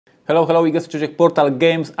Hello, hello, i guys, Portal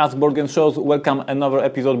Games, Askboardgames shows, welcome another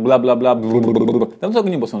episode, bla bla bla bla. Tam tego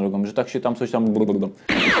nie było swoją drogą, że tak się tam coś tam.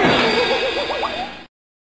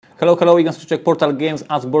 Hello, hello, i guys, Portal Games,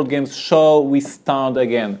 Askboardgames show, we start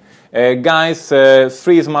again. Guys,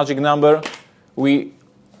 3 is magic number.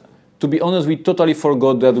 To be honest, we totally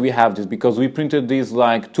forgot that we have this because we printed this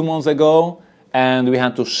like 2 months ago and we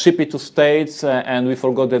had to ship it to States and we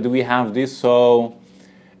forgot that we have this. So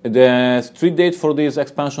the street date for this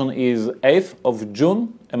expansion is 8th of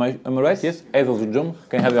June. Am I right? Yes, 8th of June.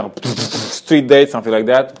 Can you have a street date, something like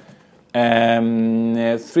that?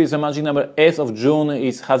 3 is a magic number. 8th of June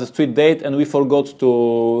has a street date, and we forgot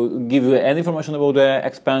to give you any information about the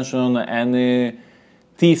expansion, any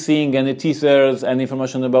teasing, any teasers, any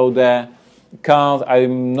information about the cards.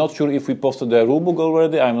 I'm not sure if we posted the rulebook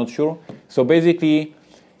already. I'm not sure. So basically,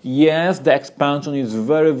 yes, the expansion is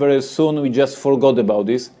very, very soon. We just forgot about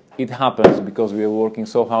this. It happens because we are working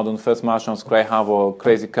so hard on First Martians, Cry Havoc,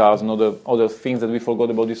 Crazy Cards, and other things that we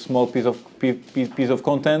forgot about this small piece of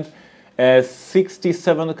content.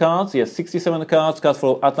 67 cards, yes, 67 cards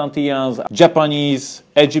for Atlanteans, Japanese,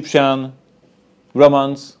 Egyptian,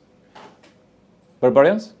 Romans,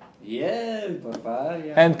 Barbarians? Yeah,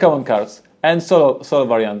 Barbarians. And common cards, and solo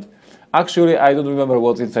variant. Actually, I don't remember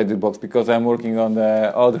what's inside the box because I'm working on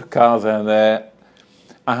the other cards, and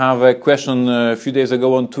I have a question a few days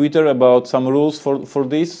ago on Twitter about some rules for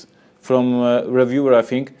this from a reviewer, I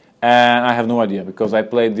think, and I have no idea because I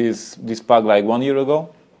played this pack like 1 year ago,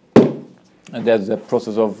 and that's the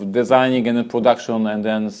process of designing and then production and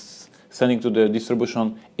then sending to the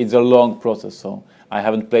distribution. It's a long process, so I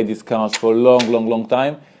haven't played these cards for a long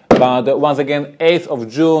time. But once again, 8th of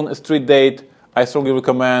June, street date. I strongly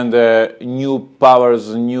recommend new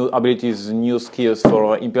powers, new abilities, new skills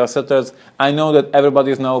for Imperial Setters. I know that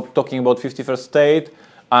everybody is now talking about 51st State.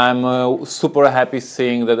 I'm super happy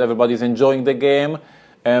seeing that everybody is enjoying the game.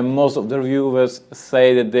 Most of the reviewers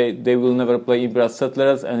say that they will never play Imperial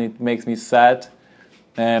Settlers, and it makes me sad.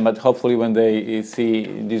 But hopefully when they see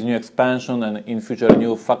this new expansion and in future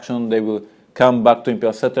new faction, they will come back to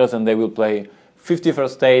Imperial Settlers and they will play 51st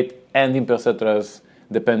State and Imperial Settlers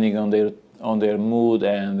depending on their mood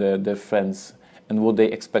and their friends and what they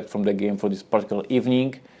expect from the game for this particular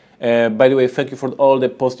evening. By the way, thank you for all the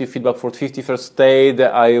positive feedback for 51st State.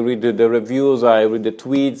 I read the reviews, I read the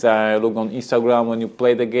tweets, I look on Instagram when you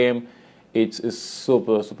play the game. It's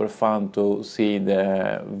super fun to see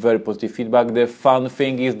the very positive feedback. The fun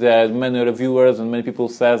thing is that many reviewers and many people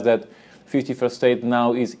says that 51st State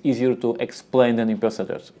now is easier to explain than Imperial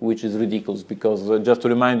Settlers, which is ridiculous because just to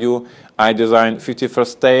remind you, I designed 51st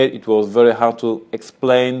State. It was very hard to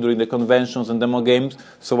explain during the conventions and demo games,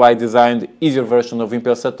 so I designed easier version of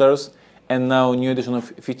Imperial Settlers, and now new edition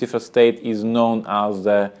of 51st State is known as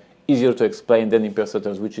the easier to explain than Imperial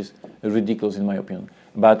Settlers, which is ridiculous in my opinion.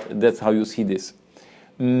 But that's how you see this.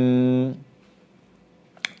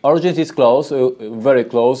 Origins is close, very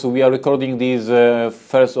close. We are recording this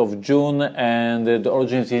 1st of June, and the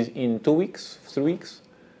Origins is in 2 weeks, 3 weeks?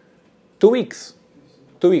 2 weeks.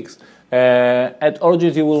 2 weeks. At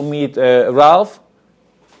Origins you will meet Ralph.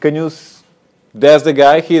 There's the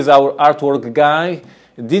guy, he is our artwork guy.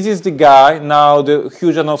 This is the guy, now the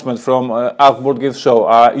huge announcement from Askboardgames show.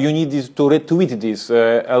 You need to retweet this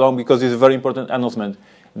along because it's a very important announcement.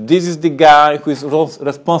 This is the guy who is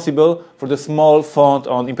responsible for the small font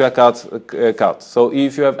on Imperial cards. So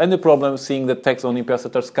if you have any problem seeing the text on Imperial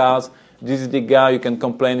Settlers cards, this is the guy. You can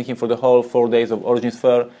complain to him for the whole 4 days of Origins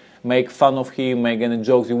Fair, make fun of him, make any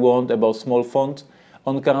jokes you want about small font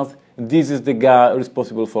on cards. This is the guy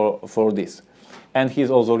responsible for this. And he's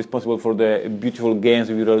also responsible for the beautiful games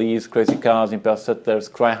we release, Crazy Cards, Imperial Settlers,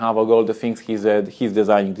 Cry Havoc, all the things he's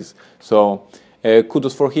designing this. So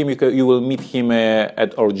kudos for him. You will meet him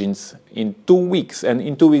at Origins in 2 weeks, and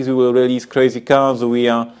in 2 weeks we will release Crazy Cards.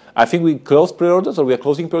 I think we closed pre-orders, or we are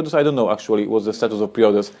closing pre-orders. I don't know actually what's the status of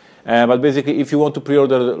pre-orders. But basically, if you want to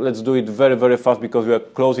pre-order, let's do it very fast because we are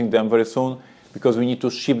closing them very soon. Because we need to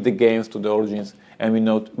ship the games to the Origins, and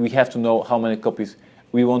we have to know how many copies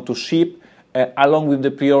we want to ship. Along with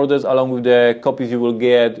the pre-orders, along with the copies you will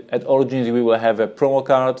get at Origins, we will have promo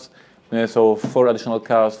cards. So 4 additional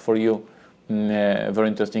cards for you. Very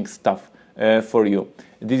interesting stuff for you.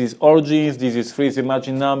 This is Origins, this is Freeze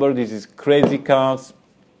Imagine Number, this is Crazy Cards.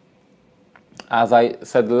 As I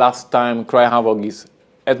said last time, Cry Havoc is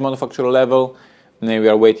at manufacturer level. We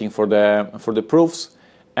are waiting for the proofs.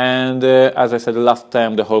 And as I said last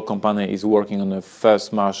time, the whole company is working on the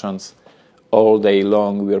First Martians all day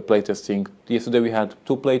long. We are playtesting. Yesterday we had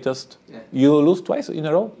 2 playtests. Yeah. You lose twice in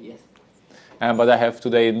a row? Yes. But I have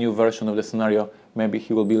today a new version of the scenario. Maybe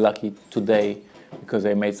he will be lucky today because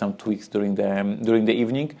I made some tweaks during the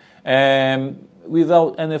evening.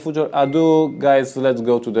 Without any further ado, guys, let's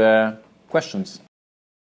go to the questions.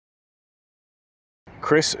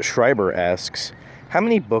 Chris Schreiber asks, how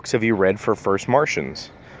many books have you read for First Martians?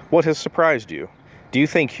 What has surprised you? Do you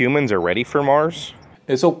think humans are ready for Mars?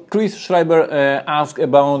 So Chris Schreiber asked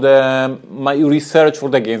about my research for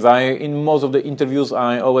the games. In most of the interviews,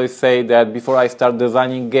 I always say that before I start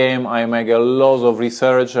designing game, I make a lot of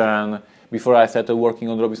research, and before I started working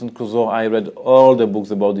on Robinson Crusoe, I read all the books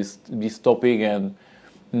about this topic, and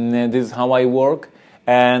this is how I work.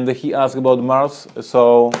 And he asked about Mars,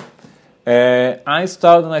 so I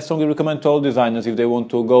start, and I strongly recommend to all designers, if they want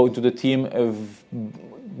to go into the team,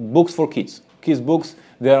 books for kids. Kids books,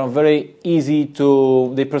 they are very easy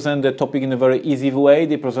to, they present the topic in a very easy way,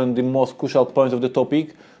 they present the most crucial points of the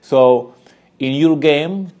topic. So in your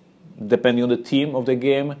game, depending on the theme of the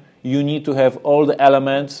game, you need to have all the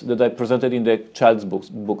elements that I presented in the child's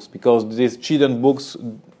books, because these children's books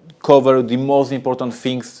cover the most important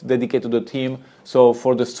things dedicated to the theme. So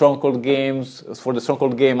for the Stronghold games,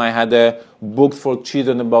 I had books for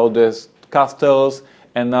children about the castles,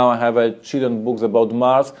 and now I have a children's books about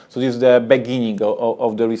Mars. So this is the beginning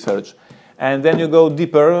of the research. And then you go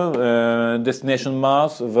deeper, Destination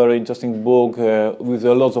Mars, a very interesting book with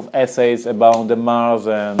lots of essays about the Mars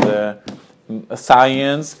and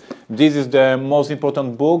science. This is the most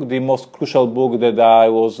important book, the most crucial book that I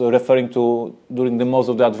was referring to during the most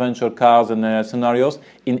of the adventure cards and scenarios.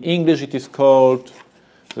 In English it is called,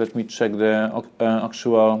 let me check the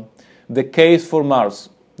actual, The Case for Mars,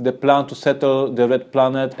 the plan to settle the red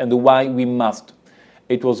planet and why we must.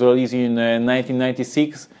 It was released in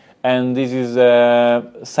 1996, and this is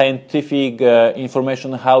scientific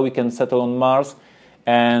information how we can settle on Mars.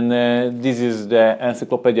 And this is the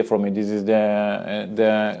encyclopedia for me. This is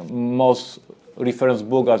the most reference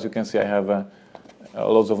book. As you can see, I have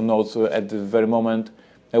lots of notes at the very moment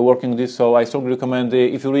working this. So I strongly recommend,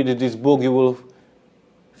 if you read this book, you will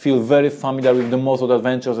feel very familiar with the most of the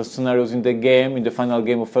adventures and scenarios in the game, in the final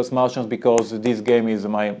game of First Martians, because this game is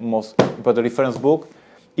my most important reference book.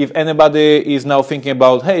 If anybody is now thinking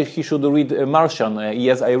about, hey, he should read Martian,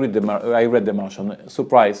 yes, I read the Martian.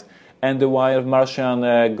 Surprise. And The Wire, Martian,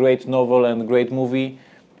 great novel and great movie.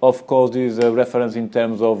 Of course, this is a reference in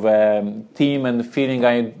terms of theme and feeling.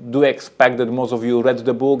 I do expect that most of you read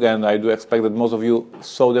the book, and I do expect that most of you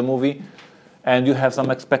saw the movie. And you have some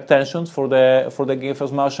expectations for the game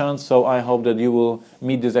First Martian, so I hope that you will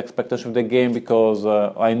meet this expectation of the game, because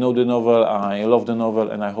I know the novel, I love the novel,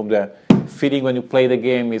 and I hope the feeling when you play the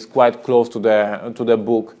game is quite close to the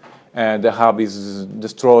book. The hub is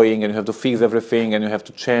destroying, and you have to fix everything, and you have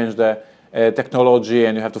to change the technology,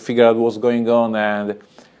 and you have to figure out what's going on,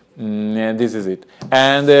 and this is it.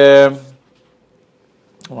 And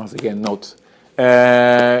once again, notes.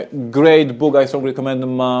 Great book, I strongly recommend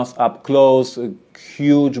Mars Up Close. A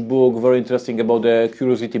huge book, very interesting about the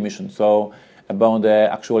Curiosity mission. So about the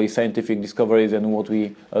actually scientific discoveries and what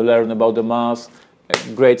we learn about the Mars.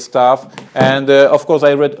 Great stuff. And of course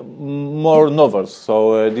I read more novels.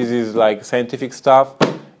 So this is like scientific stuff,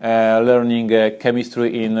 learning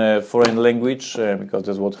chemistry in foreign language, because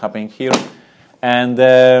that's what's happening here. And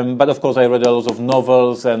but of course I read a lot of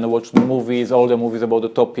novels and watched movies, all the movies about the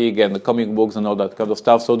topic, and the comic books and all that kind of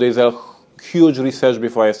stuff. So there's a huge research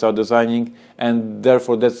before I start designing, and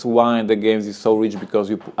therefore that's why the games is so rich, because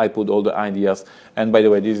I put all the ideas. And by the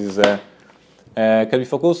way, this is can we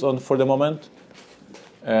focus on for the moment?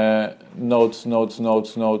 Notes.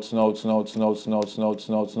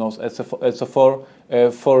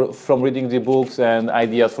 It's for from reading the books, and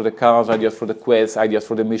ideas for the cards, ideas for the quests, ideas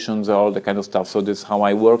for the missions, all the kind of stuff. So this is how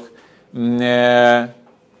I work. That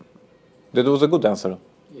was a good answer.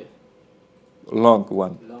 Yeah. Long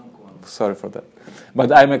one. Sorry for that,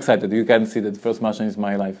 but I'm excited. You can see that First Martian is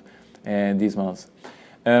my life these months.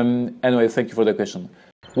 Anyway, thank you for the question.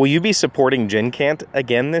 Will you be supporting Gen Cant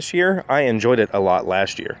again this year? I enjoyed it a lot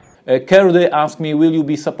last year. Kerde asked me, will you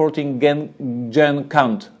be supporting Gen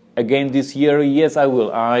Cant again this year? Yes, I will.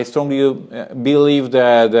 I strongly believe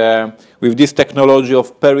that with this technology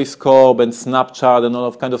of Periscope and Snapchat and all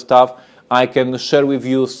of kind of stuff, I can share with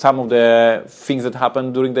you some of the things that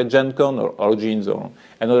happened during the Gen Con or Origins or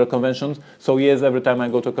another conventions. So yes, every time I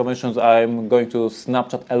go to conventions, I'm going to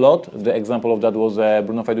Snapchat a lot. The example of that was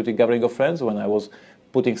Bruno Faiduti Gathering of Friends, when I was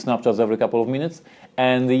putting Snapchats every couple of minutes.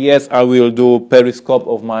 And yes, I will do Periscope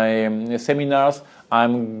of my seminars.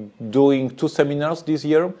 I'm doing 2 seminars this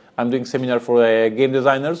year. I'm doing seminar for game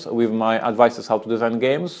designers with my advices how to design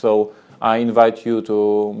games. So I invite you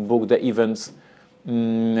to book the events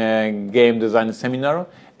game design seminar.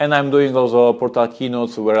 And I'm doing also Portal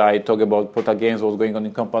keynotes where I talk about Portal games, what's going on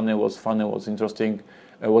in company, what's funny, what's interesting,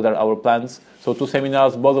 what are our plans. So 2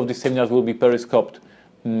 seminars, both of these seminars will be periscoped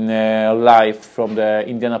live from the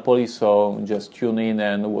Indianapolis, so just tune in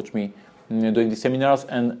and watch me doing the seminars.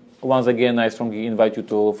 And once again, I strongly invite you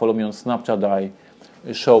to follow me on Snapchat. I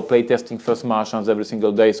show playtesting first Martians every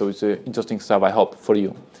single day, so it's interesting stuff, I hope, for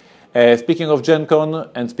you. Speaking of Gen Con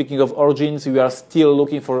and speaking of Origins, we are still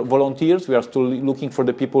looking for volunteers. We are still looking for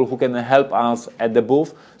the people who can help us at the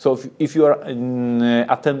booth. So if you are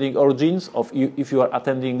attending Origins, or if you are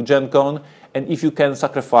attending Gen Con, and if you can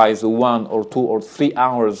sacrifice 1 or 2 or 3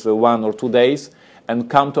 hours, 1 or 2 days, and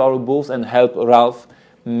come to our booth and help Ralph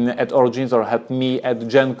at Origins or help me at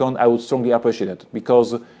Gen Con, I would strongly appreciate it.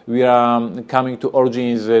 Because we are coming to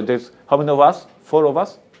Origins, there's how many of us? 4 of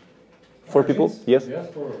us? 4 people? Yes? Yes,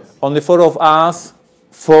 4 of us. Only 4 of us,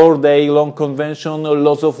 4-day-long convention,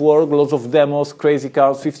 lots of work, lots of demos, crazy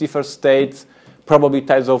cards, 51st states, probably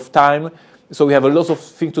tons of time. So we have a lot of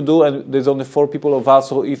things to do, and there's only 4 people of us.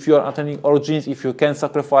 So if you are attending Origins, if you can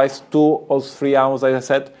sacrifice 2 or 3 hours, as I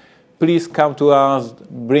said, please come to us,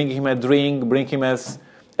 bring him a drink, bring him a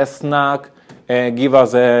snack, give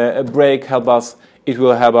us a break, help us. It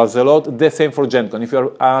will help us a lot. The same for Gen Con. If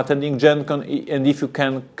you are attending Gen Con and if you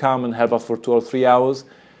can come and help us for 2 or 3 hours,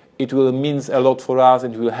 it will mean a lot for us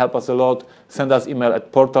and it will help us a lot. Send us email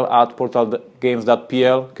at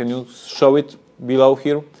portal@portalgames.pl. Can you show it below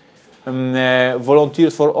here?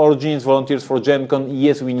 Volunteers for Origins, volunteers for Gen Con.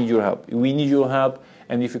 Yes, we need your help. We need your help,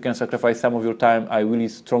 and if you can sacrifice some of your time, I really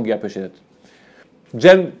strongly appreciate it.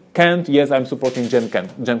 Gen Kent, yes, I'm supporting Gen Con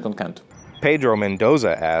Kent. Pedro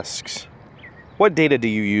Mendoza asks, what data do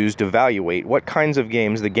you use to evaluate what kinds of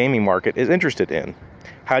games the gaming market is interested in?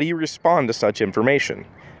 How do you respond to such information?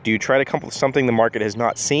 Do you try to come up with something the market has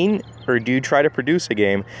not seen, or do you try to produce a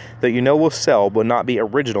game that you know will sell but not be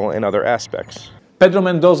original in other aspects? Pedro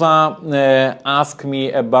Mendoza asked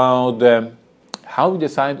me about how we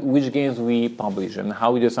decide which games we publish and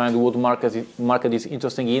how we decide what market is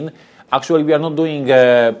interesting in. Actually, we are not doing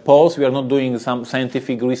polls, we are not doing some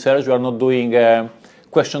scientific research, we are not doing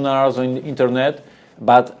questionnaires on the internet,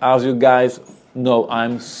 but as you guys know,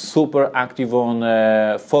 I'm super active on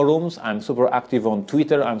forums, I'm super active on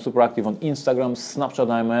Twitter, I'm super active on Instagram, Snapchat,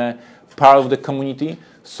 I'm a part of the community.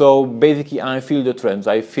 So basically I feel the trends,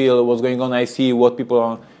 I feel what's going on, I see what people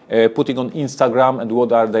are putting on Instagram and what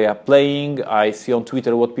they are playing, I see on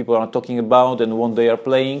Twitter what people are talking about and what they are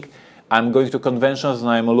playing. I'm going to conventions and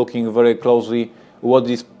I'm looking very closely what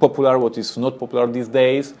is popular, what is not popular these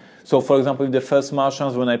days. So, for example, in the first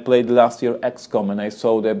Martians, when I played last year XCOM and I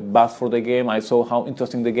saw the buzz for the game, I saw how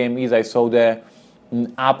interesting the game is, I saw the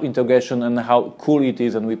app integration and how cool it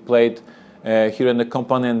is, and we played here in the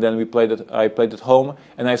company, and then I played at home,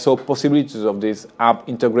 and I saw possibilities of this app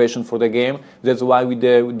integration for the game. That's why we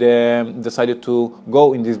decided to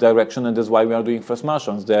go in this direction, and that's why we are doing First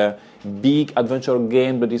Martians, the big adventure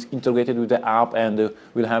game that is integrated with the app, and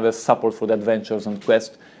will have a support for the adventures and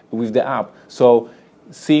quests with the app. So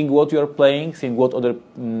seeing what you are playing, seeing what other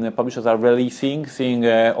publishers are releasing, seeing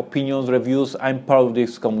opinions, reviews, I'm part of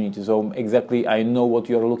this community. So exactly, I know what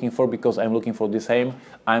you are looking for because I'm looking for the same.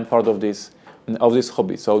 I'm part of this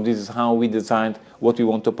hobby. So this is how we designed what we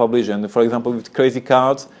want to publish. And for example, with Crazy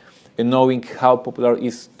Cards, knowing how popular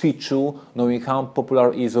is Tichu, knowing how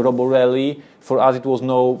popular is Robo Rally, for us it was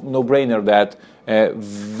no-brainer that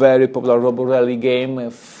very popular Robo Rally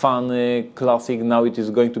game, fun, classic, now it is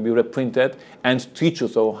going to be reprinted, and Tichu.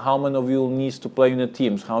 So how many of you needs to play in the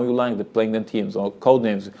teams? How you like playing the teams? Or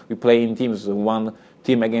Codenames, we play in teams, one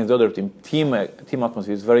team against the other team. Team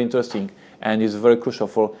atmosphere is very interesting and is very crucial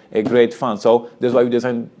for a great fun. So that's why we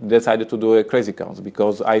decided to do a Crazy Cards,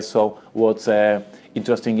 because I saw what's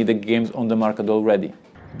interesting in the games on the market already.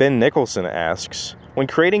 Ben Nicholson asks, when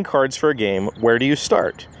creating cards for a game, where do you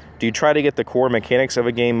start? Do you try to get the core mechanics of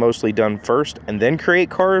a game mostly done first and then create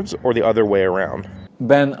cards, or the other way around?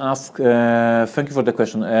 Ben asked, thank you for the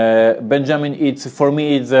question. Benjamin, for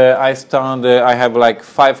me, I have like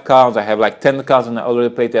 5 cards, I have like 10 cards, and I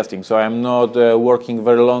already play testing. So I'm not working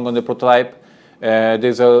very long on the prototype. I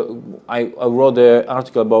wrote an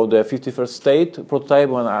article about the 51st state prototype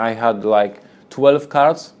when I had like 12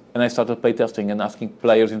 cards, and I started play testing and asking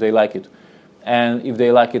players if they like it. And if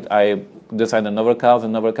they like it, I design another card,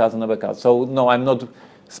 another card, another card. So no, I'm not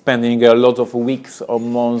spending a lot of weeks or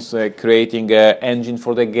months creating an engine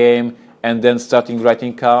for the game and then starting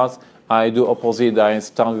writing cards. I do opposite. I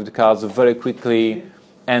start with the cards very quickly,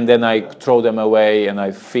 and then I throw them away and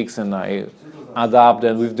I fix and I adapt.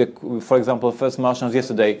 And for example, First Martians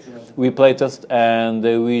yesterday, we playtest and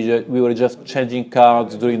we were just changing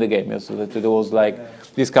cards during the game. Yes, so there was like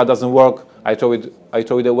this card doesn't work, I throw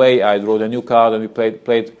it away, I draw the new card and we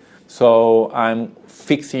played. So I'm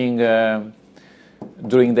fixing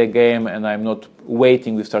during the game and I'm not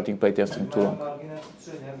waiting with starting playtesting too long.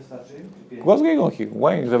 What's going on here?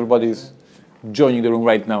 Why is everybody joining the room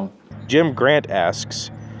right now? Jim Grant asks,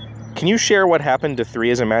 can you share what happened to 3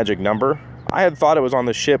 as a magic number? I had thought it was on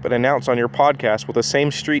the ship and announced on your podcast with the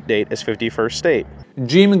same street date as 51st State.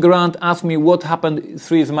 Jim Grant asked me what happened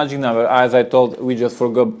 3 is a magic number. As I told, we just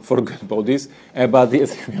forgot about this. But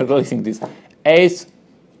yes, we are releasing this. 8th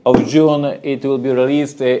of June, it will be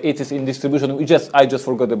released. It is in distribution. I just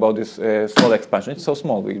forgot about this small expansion. It's so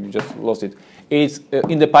small, we just lost it. It's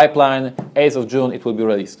in the pipeline. 8th of June, it will be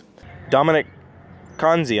released. Dominic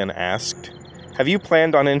Kanzian asked, have you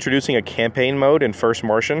planned on introducing a campaign mode in First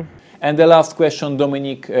Martian? And the last question,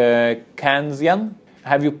 Dominic Kanzian.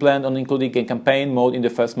 Have you planned on including a campaign mode in the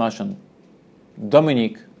First Martian?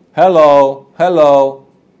 Dominic, hello.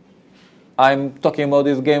 I'm talking about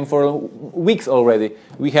this game for weeks already.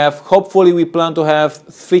 Hopefully we plan to have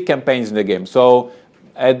 3 campaigns in the game. So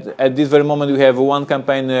at this very moment we have 1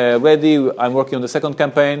 campaign ready. I'm working on the 2nd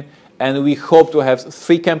campaign, and we hope to have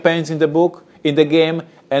 3 campaigns in the game,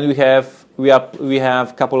 and we have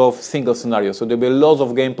a couple of single scenarios. So there'll be lots of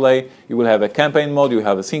gameplay. You will have a campaign mode, you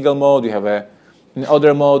have a single mode, you have an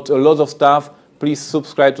other mode, lots of stuff. Please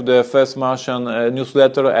subscribe to the First Martian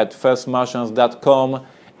newsletter at firstmartians.com,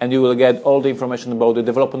 and you will get all the information about the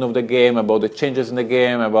development of the game, about the changes in the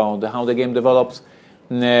game, about how the game develops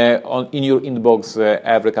in your inbox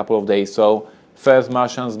every couple of days. So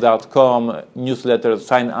firstmartians.com newsletter,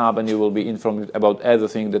 sign up, and you will be informed about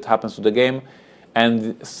everything that happens to the game.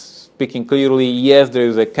 And speaking clearly, yes, there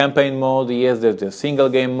is a campaign mode, yes, there's a single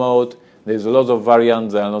game mode, there's lots of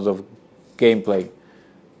variants and lots of gameplay.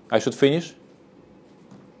 I should finish?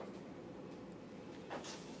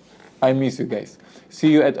 I miss you guys.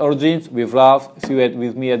 See you at Origins with love. See you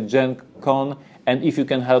with me at Gen Con. And if you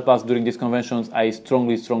can help us during these conventions, I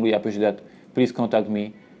strongly appreciate that. Please contact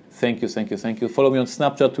me. Thank you. Follow me on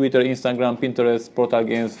Snapchat, Twitter, Instagram, Pinterest, Portal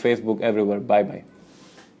Games, Facebook, everywhere. Bye-bye.